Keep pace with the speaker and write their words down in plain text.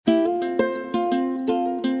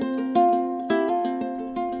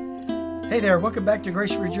Hey there, welcome back to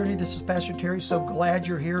Grace for Your Journey. This is Pastor Terry. So glad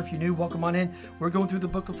you're here. If you're new, welcome on in. We're going through the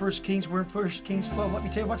book of 1 Kings. We're in 1 Kings 12. Let me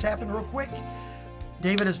tell you what's happened real quick.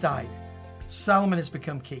 David has died. Solomon has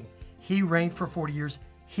become king. He reigned for 40 years.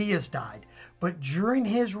 He has died. But during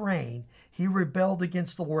his reign, he rebelled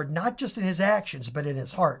against the Lord, not just in his actions, but in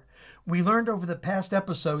his heart. We learned over the past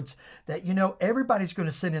episodes that, everybody's going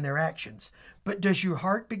to sin in their actions. But does your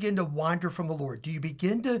heart begin to wander from the Lord? Do you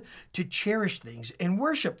begin to cherish things and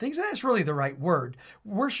worship things? That's really the right word.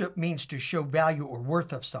 Worship means to show value or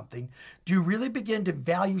worth of something. Do you really begin to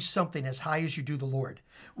value something as high as you do the Lord?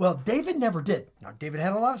 Well, David never did. Now, David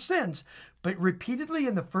had a lot of sins, but repeatedly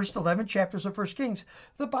in the first 11 chapters of 1 Kings,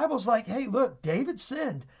 the Bible's like, hey, look, David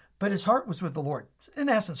sinned, but his heart was with the Lord. In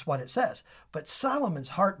essence, what it says. But Solomon's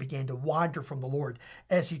heart began to wander from the Lord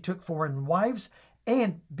as he took foreign wives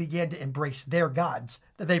and began to embrace their gods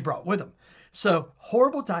that they brought with him. So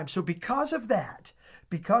horrible time. So because of that,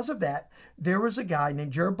 there was a guy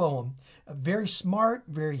named Jeroboam, a very smart,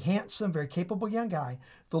 very handsome, very capable young guy.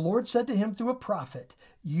 The Lord said to him through a prophet,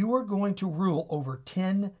 you are going to rule over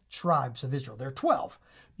 10 tribes of Israel. There are 12.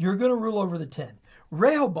 You're going to rule over the 10.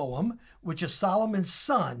 Rehoboam, which is Solomon's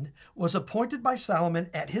son, was appointed by Solomon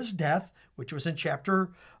at his death, which was in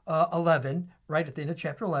chapter 11, right at the end of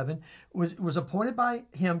chapter 11, was appointed by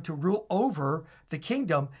him to rule over the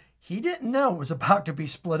kingdom. He didn't know it was about to be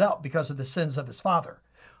split up because of the sins of his father,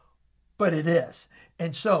 but it is.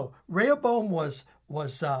 And so Rehoboam was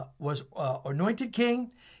anointed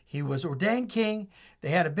king. He was ordained king. They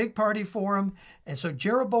had a big party for him. And so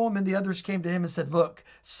Jeroboam and the others came to him and said, look,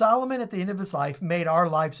 Solomon at the end of his life made our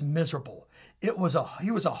lives miserable. He was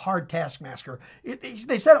a hard taskmaster.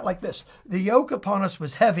 They said it like this: the yoke upon us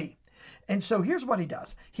was heavy. And so here's what he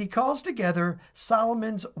does. He calls together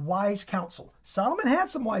Solomon's wise counsel. Solomon had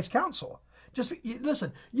some wise counsel. Just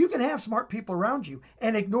listen, you can have smart people around you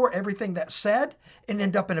and ignore everything that's said and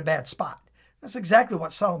end up in a bad spot. That's exactly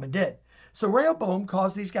what Solomon did. So Rehoboam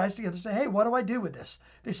calls these guys together and say, hey, what do I do with this?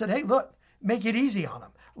 They said, hey, look, make it easy on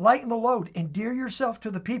them. Lighten the load. Endear yourself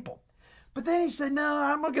to the people. But then he said, no,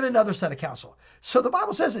 I'm going to get another set of counsel. So the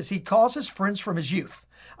Bible says this. He calls his friends from his youth.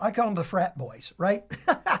 I call them the frat boys, right?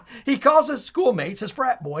 He calls his schoolmates, his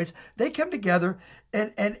frat boys. They come together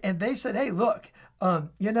and they said, hey, look,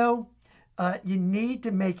 you need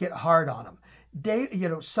to make it hard on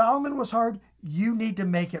them. Solomon was hard. You need to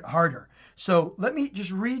make it harder. So let me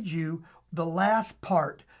just read you the last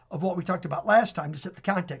part of what we talked about last time to set the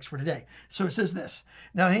context for today. So it says this.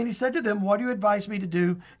 Now, and he said to them, what do you advise me to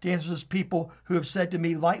do to answer this people who have said to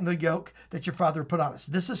me, lighten the yoke that your father put on us?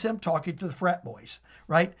 This is him talking to the frat boys,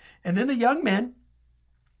 right? And then the young men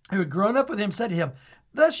who had grown up with him said to him,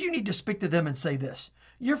 thus you need to speak to them and say this.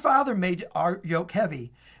 Your father made our yoke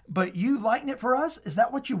heavy, but you lighten it for us? Is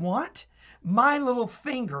that what you want? My little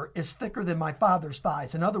finger is thicker than my father's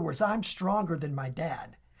thighs. In other words, I'm stronger than my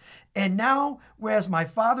dad. And now, whereas my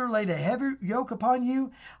father laid a heavy yoke upon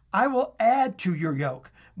you, I will add to your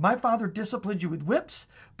yoke. My father disciplined you with whips,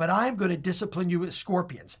 but I am going to discipline you with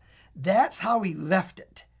scorpions. That's how he left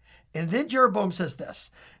it. And then Jeroboam says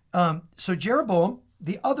this. So Jeroboam,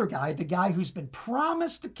 the other guy, the guy who's been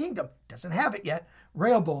promised the kingdom, doesn't have it yet.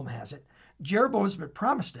 Rehoboam has it. Jeroboam has been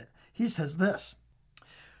promised it. He says this.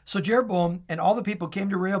 So Jeroboam and all the people came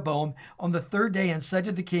to Rehoboam on the third day and said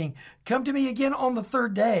to the king, come to me again on the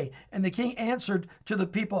third day. And the king answered to the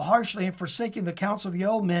people harshly, and forsaking the counsel of the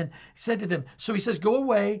old men, said to them, so he says, go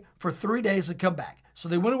away for 3 days and come back. So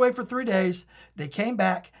they went away for 3 days. They came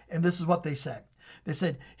back, and this is what they said. They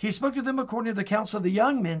said, he spoke to them according to the counsel of the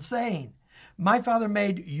young men, saying, my father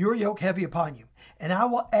made your yoke heavy upon you, and I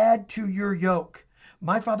will add to your yoke.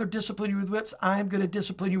 My father disciplined you with whips. I am going to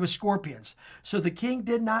discipline you with scorpions. So the king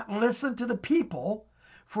did not listen to the people,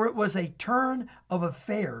 for it was a turn of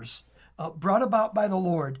affairs brought about by the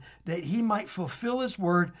Lord, that he might fulfill his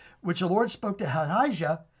word, which the Lord spoke to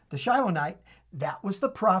Ahijah, the Shilonite. That was the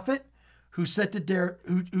prophet who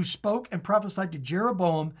who spoke and prophesied to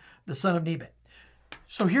Jeroboam, the son of Nebat.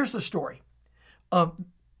 So here's the story.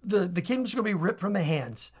 The kingdom's going to be ripped from the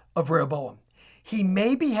hands of Rehoboam. He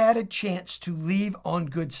maybe had a chance to leave on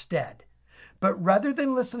good stead, but rather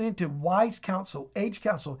than listening to wise counsel, age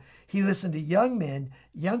counsel, he listened to young men,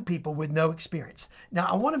 young people with no experience. Now,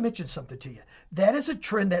 I want to mention something to you. That is a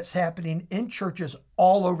trend that's happening in churches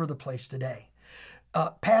all over the place today.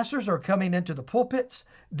 Pastors are coming into the pulpits.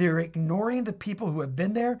 They're ignoring the people who have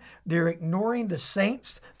been there. They're ignoring the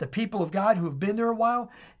saints, the people of God who have been there a while.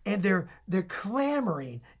 And they're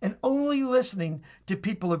clamoring and only listening to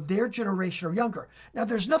people of their generation or younger. Now,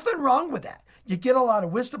 there's nothing wrong with that. You get a lot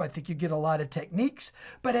of wisdom. I think you get a lot of techniques.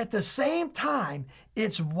 But at the same time,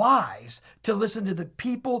 it's wise to listen to the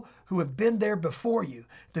people who have been there before you,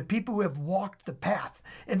 the people who have walked the path.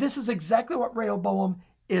 And this is exactly what Rehoboam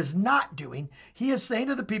is not doing. He is saying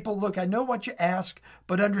to the people, look, I know what you ask,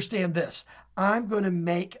 but understand this. I'm going to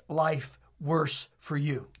make life worse for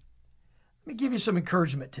you. Let me give you some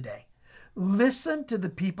encouragement today. Listen to the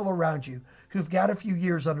people around you who've got a few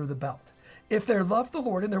years under the belt. If they love the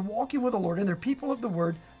Lord and they're walking with the Lord and they're people of the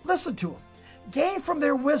Word, listen to them. Gain from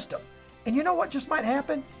their wisdom. And you know what just might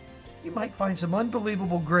happen? You might find some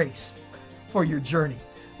unbelievable grace for your journey.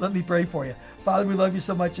 Let me pray for you. Father, we love you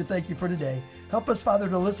so much and thank you for today. Help us, Father,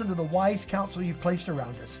 to listen to the wise counsel you've placed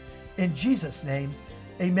around us. In Jesus' name,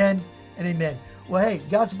 amen and amen. Well, hey,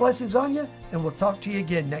 God's blessings on you, and we'll talk to you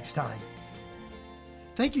again next time.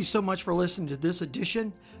 Thank you so much for listening to this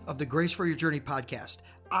edition of the Grace for Your Journey podcast.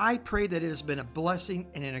 I pray that it has been a blessing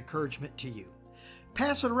and an encouragement to you.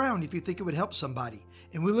 Pass it around if you think it would help somebody.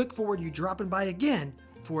 And we look forward to you dropping by again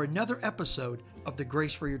for another episode of the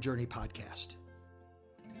Grace for Your Journey podcast.